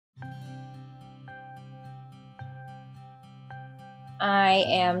I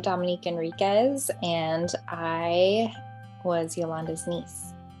am Dominique Enriquez, and I was Yolanda's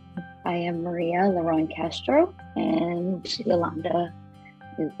niece. I am Maria Lauron Castro, and Yolanda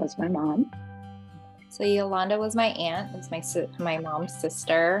was my mom. So Yolanda was my aunt, was my mom's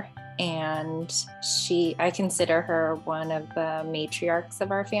sister, and I consider her one of the matriarchs of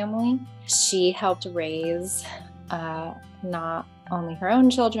our family. She helped raise not only her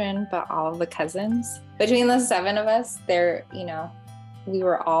own children, but all of the cousins. Between the 7 of us, we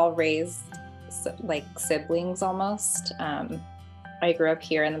were all raised like siblings almost. I grew up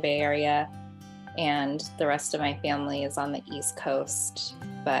here in the Bay Area, and the rest of my family is on the East Coast,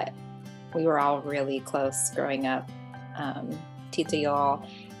 but we were all really close growing up. TITTY all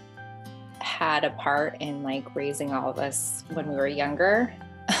had a part in like raising all of us when we were younger.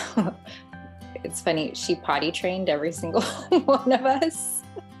 It's funny, she potty trained every single one of us.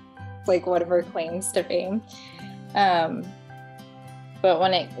 It's like one of her claims to fame. But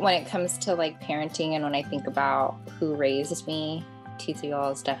when it comes to like parenting, and when I think about who raised me, TITTY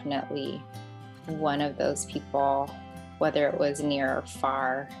is definitely one of those people, whether it was near or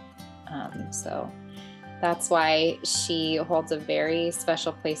far. So that's why she holds a very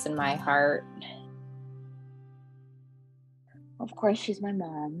special place in my heart. Of course, she's my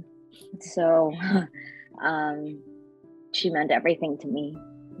mom. So she meant everything to me.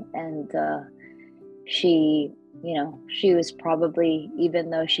 And she was probably, even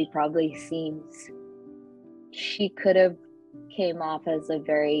though she probably seems, she could have came off as a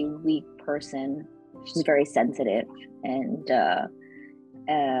very weak person. She's very sensitive, and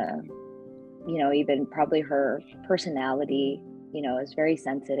even probably her personality, is very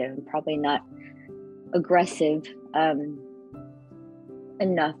sensitive and probably not aggressive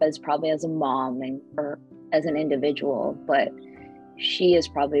enough as a mom or as an individual, but she is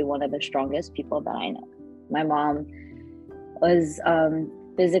probably one of the strongest people that I know. My mom was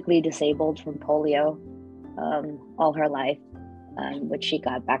physically disabled from polio all her life, which she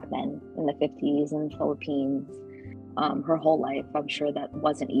got back then in the 50s in the Philippines. Her whole life, I'm sure that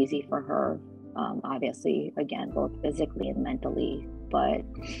wasn't easy for her, obviously, again, both physically and mentally, but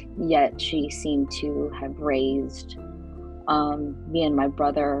yet she seemed to have raised me and my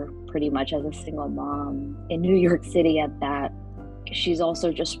brother pretty much as a single mom in New York City at that. She's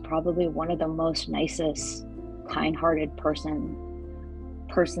also just probably one of the most nicest, kind-hearted persons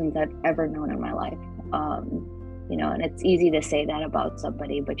I've ever known in my life. And it's easy to say that about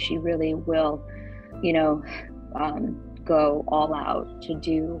somebody, but she really will, go all out to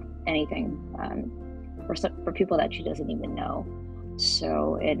do anything for people that she doesn't even know.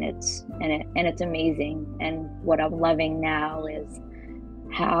 So, and it's amazing. And what I'm loving now is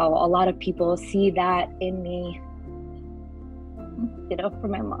how a lot of people see that in me, for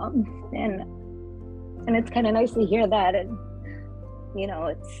my mom, and it's kind of nice to hear that, and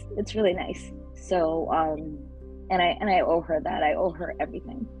it's really nice. So and I owe her that. I owe her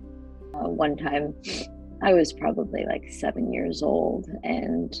everything. One time I was probably like 7 years old,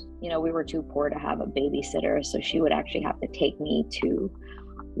 and we were too poor to have a babysitter, so she would actually have to take me to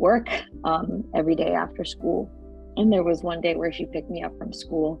work every day after school. And there was one day where she picked me up from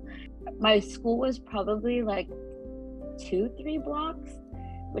school. My school was probably like 2-3 blocks,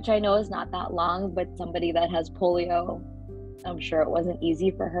 which I know is not that long, but somebody that has polio, I'm sure it wasn't easy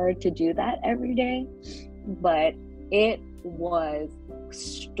for her to do that every day. But it was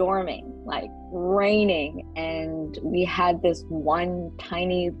storming, like raining, and we had this one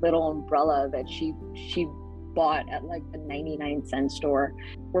tiny little umbrella that she bought at like the 99-cent store.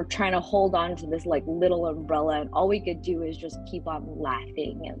 We're trying to hold on to this like little umbrella, and all we could do is just keep on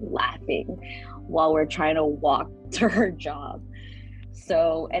laughing and laughing while we're trying to walk to her job.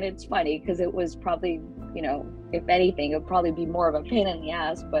 So, and it's funny because it was probably, if anything, it would probably be more of a pain in the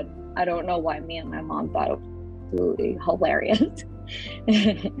ass, but I don't know why me and my mom thought it was absolutely hilarious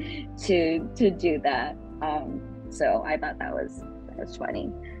to do that. So I thought that was funny.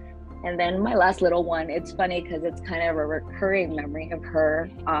 And then my last little one, it's funny because it's kind of a recurring memory of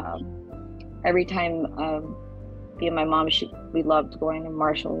her. Every time me and my mom, we loved going to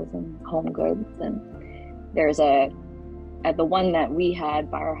Marshalls and Home Goods, and there's at the one that we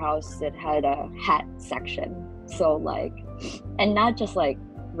had by our house, it had a hat section. So like, and not just like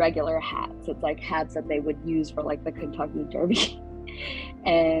regular hats, it's like hats that they would use for like the Kentucky Derby.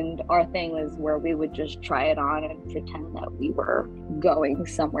 And our thing was where we would just try it on and pretend that we were going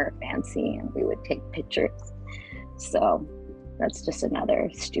somewhere fancy, and we would take pictures. So that's just another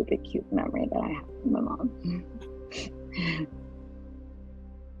stupid cute memory that I have from my mom.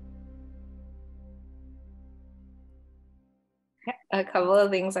 a couple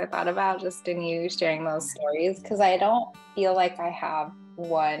of things I thought about just in you sharing those stories, because I don't feel like I have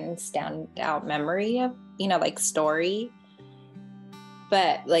one standout memory of, like story.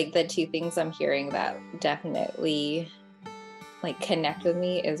 But like the two things I'm hearing that definitely like connect with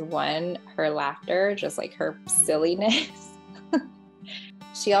me is one, her laughter, just like her silliness.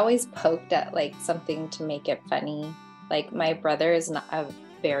 She always poked at like something to make it funny. Like my brother is not a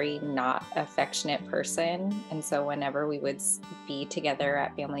very not affectionate person. And so whenever we would be together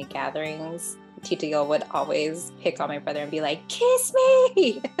at family gatherings, TITTY would always pick on my brother and be like, kiss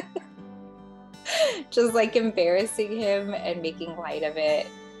me. Just like embarrassing him and making light of it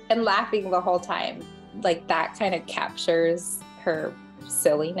and laughing the whole time. Like that kind of captures her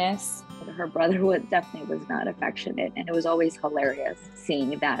silliness. Her brother definitely was not affectionate, and it was always hilarious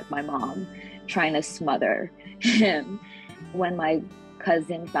seeing that my mom trying to smother him. When my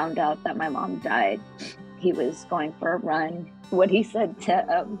cousin found out that my mom died, he was going for a run. What he said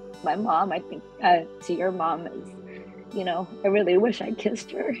to my mom, I think to your mom is, I really wish I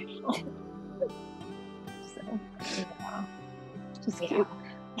kissed her. Yeah. Just cute.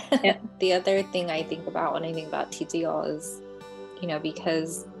 Yeah. The other thing I think about when I think about TITTY is,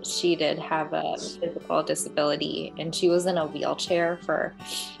 because she did have a physical disability and she was in a wheelchair for,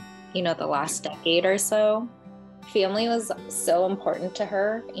 the last decade or so. Family was so important to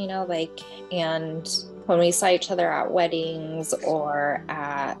her, and when we saw each other at weddings or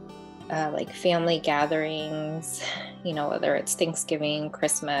at like family gatherings, whether it's Thanksgiving,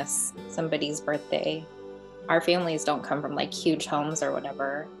 Christmas, somebody's birthday, our families don't come from like huge homes or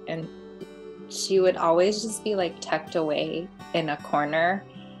whatever. And she would always just be like tucked away in a corner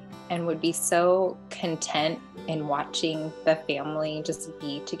and would be so content in watching the family just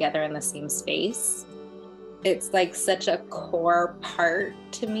be together in the same space. It's like such a core part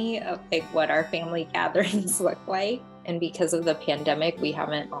to me of like what our family gatherings look like. And because of the pandemic, we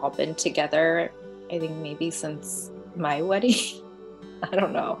haven't all been together, I think maybe since my wedding. I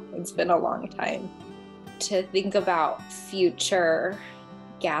don't know. It's been a long time. To think about future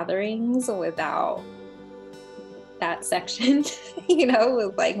gatherings without that section,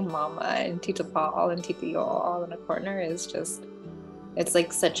 with like Mama and Tita Paul and Tita Yol all in a corner is just, it's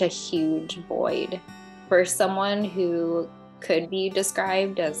like such a huge void. For someone who could be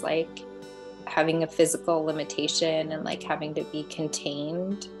described as like having a physical limitation and like having to be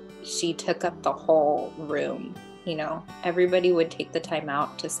contained, she took up the whole room. Everybody would take the time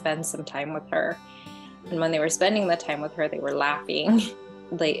out to spend some time with her. And when they were spending the time with her, they were laughing.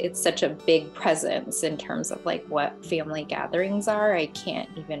 Like it's such a big presence in terms of like what family gatherings are. I can't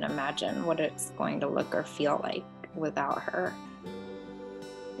even imagine what it's going to look or feel like without her.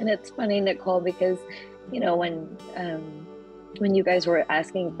 And it's funny, Nicole, because when you guys were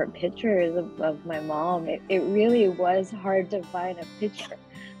asking for pictures of my mom, it really was hard to find a picture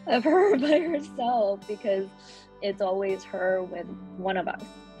of her by herself, because it's always her with one of us.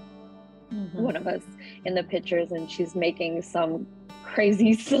 Mm-hmm. One of us in the pictures, and she's making some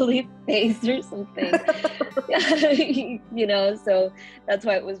crazy silly face or something. So that's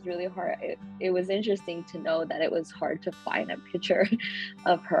why it was really hard. It was interesting to know that it was hard to find a picture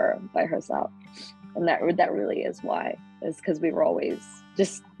of her by herself, and that really is why. It's because we were always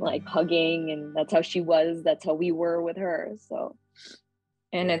just like hugging, and that's how she was, that's how we were with her. So,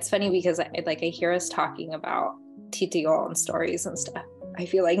 and it's funny because I hear us talking about TITTY and stories and stuff. I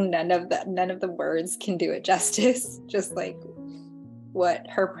feel like none of the words can do it justice, just like what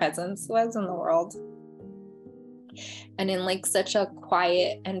her presence was in the world. And in like such a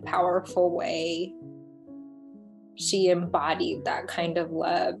quiet and powerful way, she embodied that kind of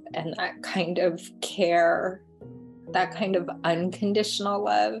love and that kind of care, that kind of unconditional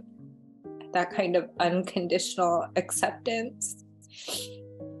love, that kind of unconditional acceptance.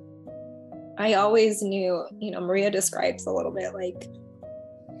 I always knew, Maria describes a little bit like,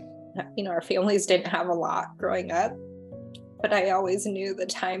 our families didn't have a lot growing up, but I always knew the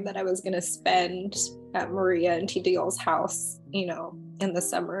time that I was going to spend at Maria and TDL's house, in the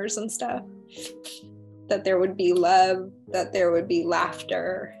summers and stuff, that there would be love, that there would be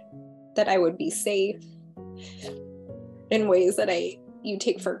laughter, that I would be safe in ways that you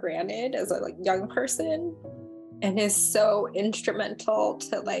take for granted as a young person, and is so instrumental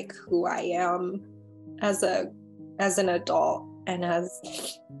to like who I am as an adult and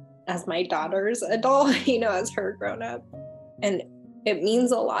as my daughter's adult, as her grown up. And it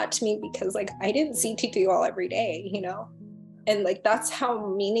means a lot to me because I didn't see Titi all every day, and that's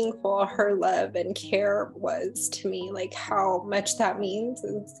how meaningful her love and care was to me. How much that means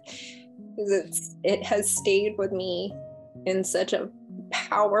is it has stayed with me in such a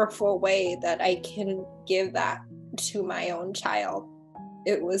powerful way that I can give that to my own child.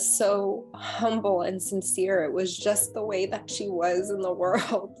 It was so humble and sincere. It was just the way that she was in the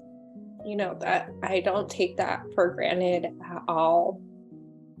world. You know, that I don't take that for granted at all.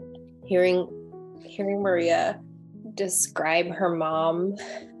 Hearing Maria describe her mom,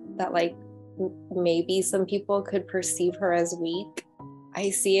 that like maybe some people could perceive her as weak, I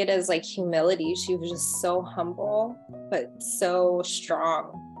see it as like humility. She was just so humble, but so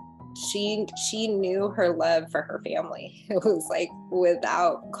strong. She knew her love for her family. It was like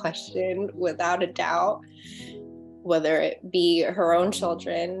without question, without a doubt, whether it be her own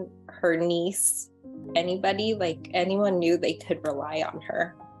children, her niece, anybody, like anyone knew they could rely on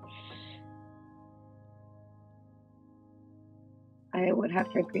her. I would have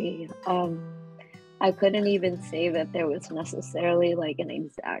to agree. I couldn't even say that there was necessarily like an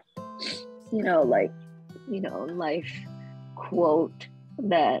exact, life quote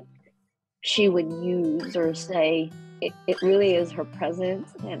that she would use or say. It really is her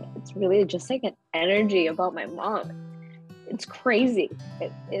presence, and it's really just like an energy about my mom. It's crazy.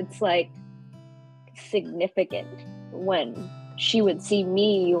 It's like significant when she would see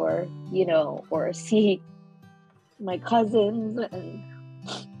me or see my cousins and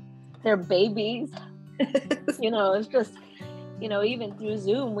their babies. It's just, even through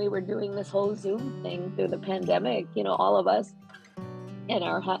Zoom, we were doing this whole Zoom thing through the pandemic, all of us, and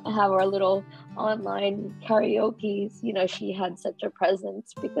have our little online karaoke's. She had such a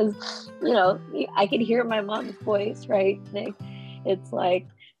presence because, I could hear my mom's voice, right, Nick? It's like,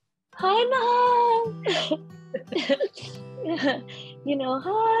 hi, Mom.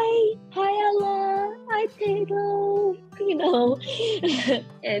 Hi, Ella, hi, Pedro,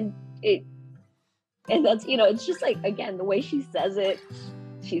 and that's, it's just like, again, the way she says it,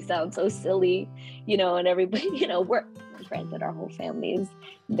 she sounds so silly, and everybody, we're, granted, our whole family is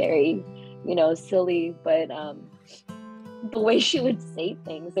very, silly, but the way she would say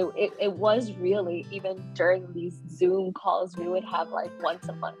things, it was really, even during these Zoom calls we would have like once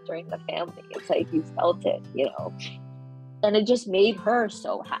a month during the family, it's like you felt it, and it just made her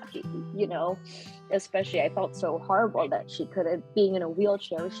so happy, especially I felt so horrible that she couldn't, being in a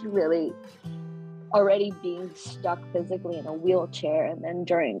wheelchair, she really already being stuck physically in a wheelchair, and then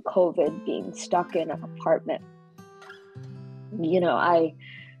during COVID being stuck in an apartment.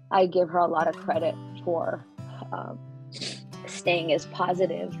 I give her a lot of credit for staying as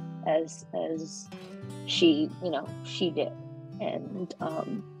positive as she did, and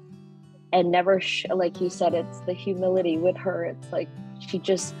never like you said, it's the humility with her. It's like she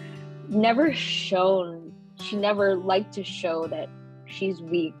just never she never liked to show that she's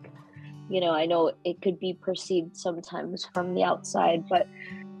weak. I know it could be perceived sometimes from the outside, but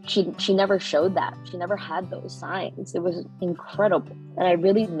she never showed that. She never had those signs. It was incredible, and I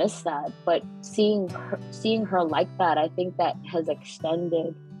really miss that. But seeing her like that, I think that has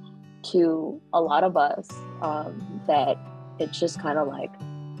extended to a lot of us, that it's just kind of like,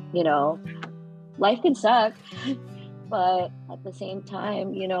 life can suck, but at the same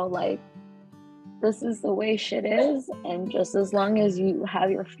time, like, this is the way shit is, and just as long as you have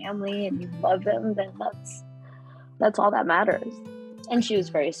your family and you love them, then that's all that matters. And she was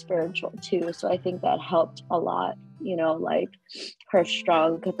very spiritual too, so I think that helped a lot, like her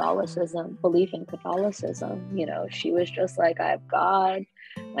strong Catholicism, belief in Catholicism. She was just like, I have God,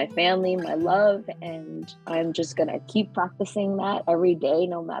 my family, my love, and I'm just gonna keep practicing that every day,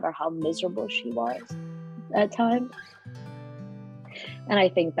 no matter how miserable she was at times. And I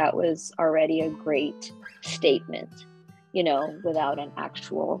think that was already a great statement, without an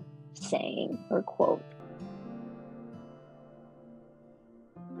actual saying or quote.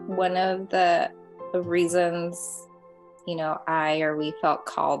 One of the reasons, we felt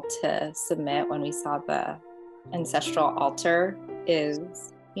called to submit when we saw the ancestral altar is,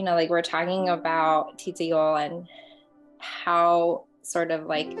 like we're talking about TITTY and how sort of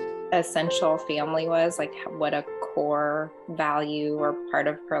like essential family was, like what a core value or part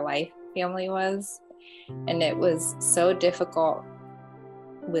of her life family was. And it was so difficult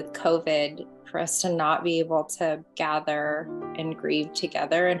with COVID for us to not be able to gather and grieve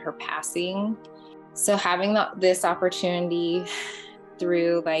together in her passing. So having this opportunity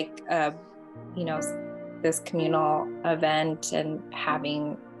through like, this communal event and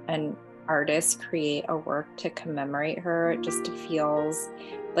having an artist create a work to commemorate her, it just feels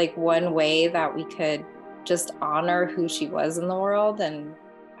like one way that we could just honor who she was in the world. And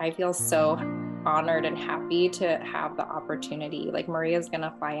I feel so honored and happy to have the opportunity. Like, Maria's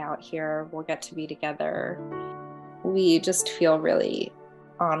gonna fly out here, we'll get to be together. We just feel really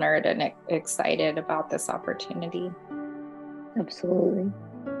honored and excited about this opportunity. Absolutely.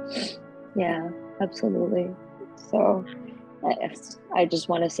 Yeah, absolutely. So I just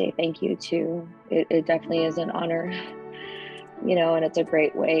want to say thank you to, it definitely is an honor, you know, and it's a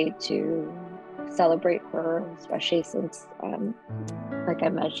great way to celebrate her, especially since, like I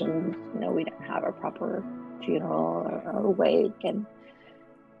mentioned, you know, we didn't have a proper funeral or wake and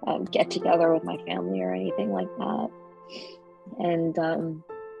get together with my family or anything like that. And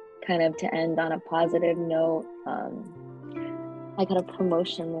kind of to end on a positive note, I got a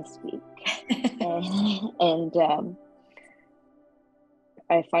promotion this week. and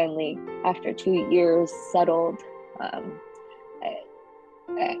I finally, after 2 years, settled. I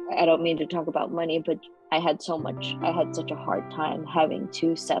don't mean to talk about money, but I had such a hard time having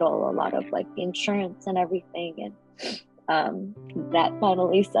to settle a lot of like the insurance and everything. And that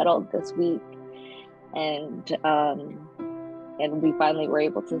finally settled this week. And we finally were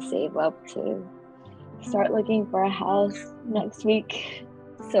able to save up to start looking for a house next week.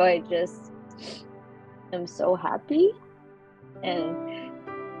 So I just am so happy, and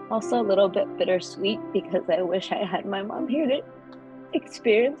also a little bit bittersweet because I wish I had my mom here to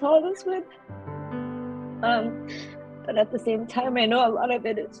experience all this with. But at the same time, I know a lot of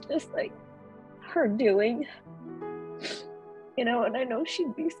it is just like her doing, you know, and I know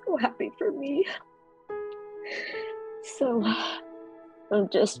she'd be so happy for me. So I'm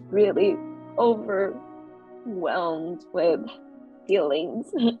just really overwhelmed with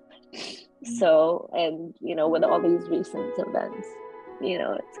feelings. So, and you know, with all these recent events, you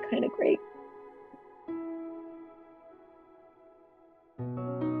know, it's kind of great